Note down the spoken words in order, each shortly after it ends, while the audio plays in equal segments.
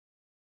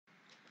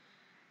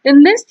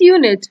In this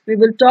unit, we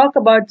will talk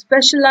about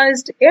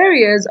specialized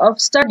areas of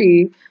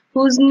study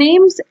whose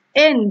names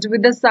end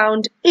with the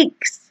sound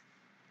ix.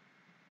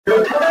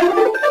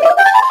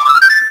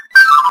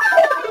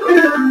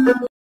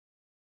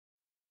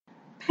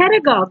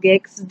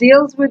 Pedagogics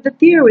deals with the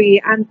theory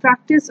and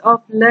practice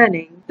of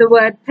learning. The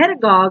word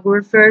pedagogue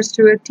refers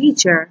to a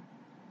teacher.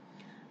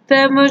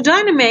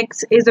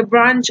 Thermodynamics is a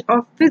branch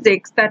of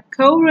physics that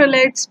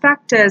correlates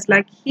factors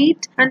like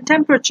heat and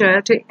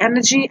temperature to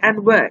energy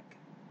and work.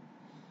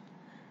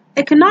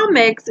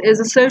 Economics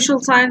is a social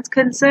science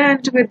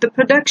concerned with the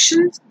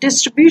production,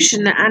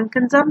 distribution, and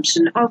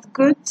consumption of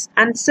goods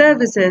and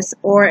services,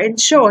 or in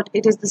short,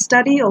 it is the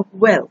study of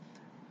wealth.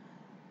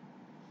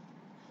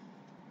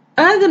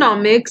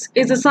 Ergonomics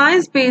is a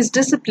science-based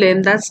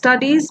discipline that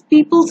studies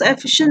people's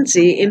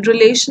efficiency in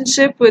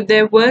relationship with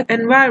their work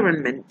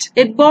environment.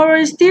 It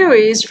borrows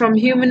theories from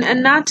human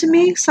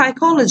anatomy,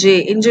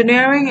 psychology,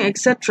 engineering,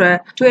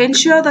 etc. to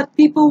ensure that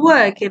people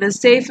work in a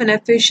safe and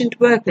efficient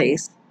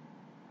workplace.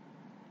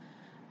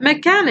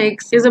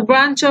 Mechanics is a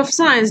branch of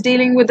science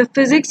dealing with the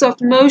physics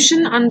of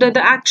motion under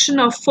the action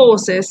of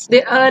forces.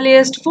 The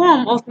earliest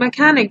form of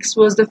mechanics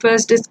was the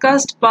first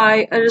discussed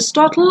by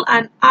Aristotle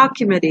and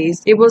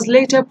Archimedes. It was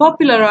later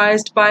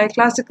popularized by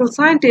classical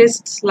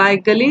scientists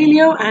like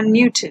Galileo and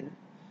Newton.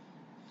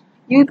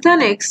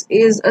 Euthenics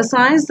is a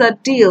science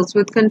that deals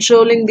with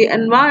controlling the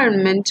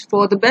environment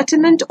for the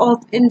betterment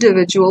of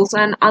individuals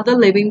and other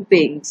living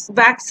beings.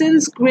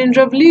 Vaccines, green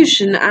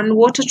revolution, and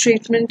water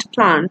treatment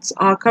plants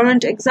are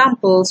current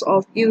examples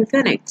of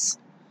euthenics.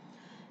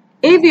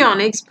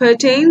 Avionics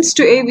pertains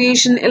to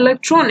aviation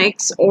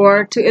electronics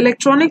or to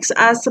electronics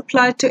as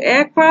supplied to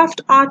aircraft,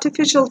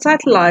 artificial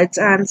satellites,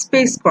 and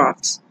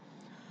spacecrafts.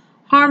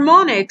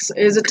 Harmonics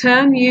is a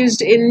term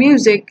used in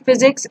music,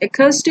 physics,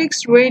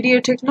 acoustics, radio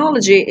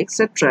technology,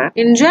 etc.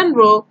 In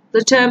general,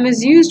 the term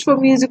is used for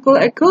musical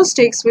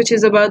acoustics, which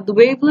is about the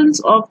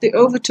wavelengths of the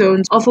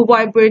overtones of a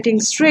vibrating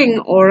string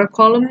or a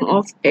column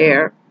of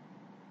air.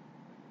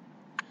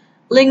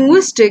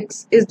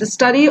 Linguistics is the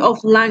study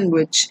of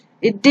language.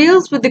 It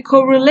deals with the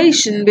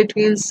correlation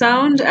between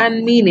sound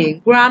and meaning.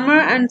 Grammar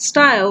and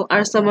style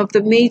are some of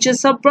the major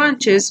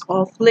sub-branches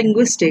of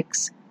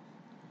linguistics.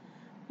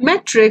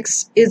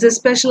 Metrics is a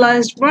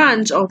specialized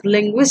branch of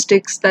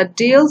linguistics that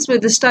deals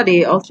with the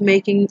study of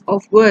making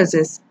of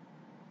verses.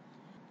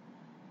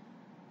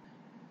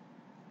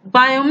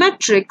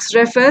 Biometrics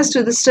refers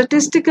to the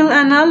statistical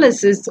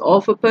analysis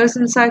of a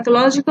person's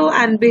psychological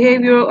and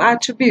behavioral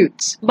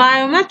attributes.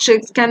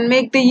 Biometrics can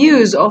make the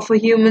use of a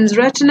human's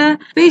retina,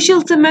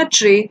 facial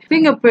symmetry,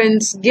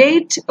 fingerprints,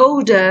 gait,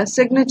 odor,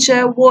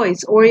 signature,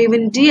 voice, or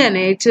even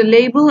DNA to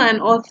label and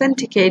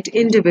authenticate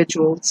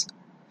individuals.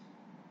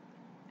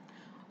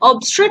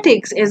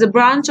 Obstetrics is a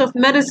branch of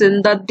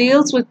medicine that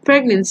deals with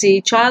pregnancy,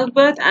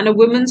 childbirth, and a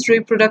woman's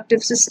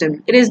reproductive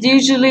system. It is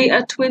usually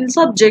a twin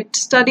subject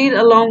studied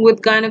along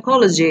with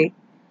gynecology.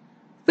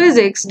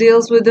 Physics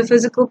deals with the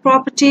physical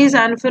properties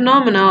and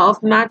phenomena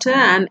of matter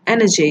and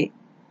energy.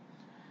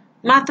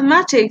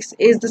 Mathematics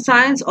is the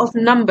science of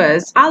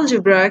numbers.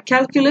 Algebra,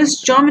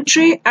 calculus,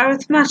 geometry,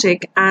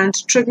 arithmetic, and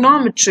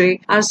trigonometry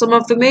are some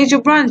of the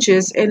major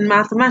branches in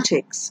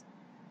mathematics.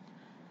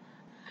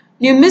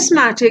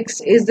 Numismatics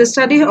is the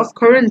study of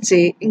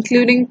currency,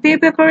 including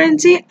paper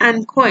currency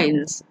and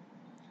coins.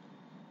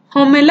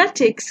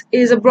 Homiletics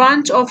is a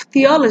branch of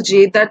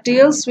theology that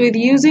deals with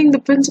using the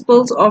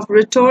principles of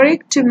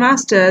rhetoric to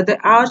master the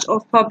art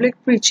of public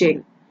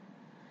preaching.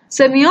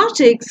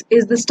 Semiotics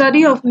is the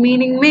study of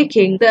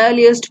meaning-making. The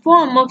earliest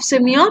form of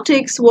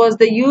semiotics was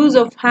the use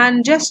of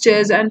hand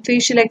gestures and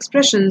facial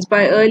expressions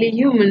by early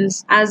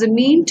humans as a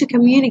means to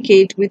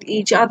communicate with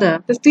each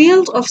other. The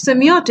field of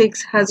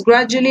semiotics has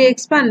gradually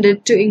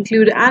expanded to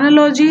include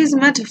analogies,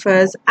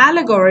 metaphors,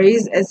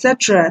 allegories,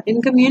 etc.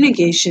 in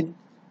communication.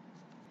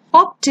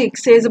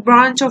 Optics is a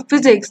branch of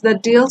physics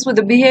that deals with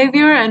the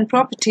behavior and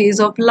properties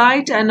of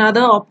light and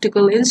other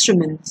optical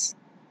instruments.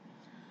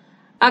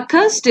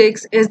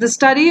 Acoustics is the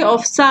study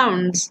of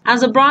sounds.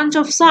 As a branch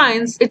of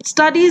science, it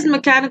studies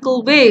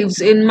mechanical waves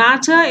in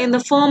matter in the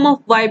form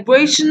of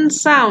vibration,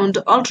 sound,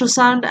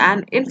 ultrasound,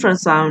 and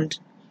infrasound.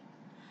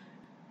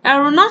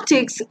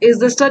 Aeronautics is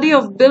the study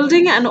of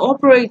building and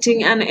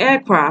operating an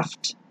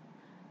aircraft.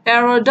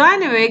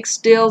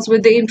 Aerodynamics deals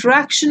with the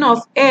interaction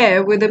of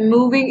air with a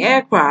moving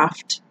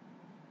aircraft.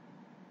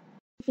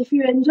 If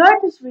you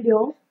enjoyed this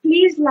video,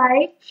 please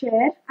like,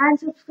 share, and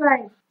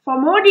subscribe. For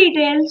more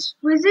details,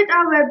 visit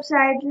our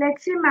website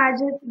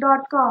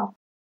leximagic.com.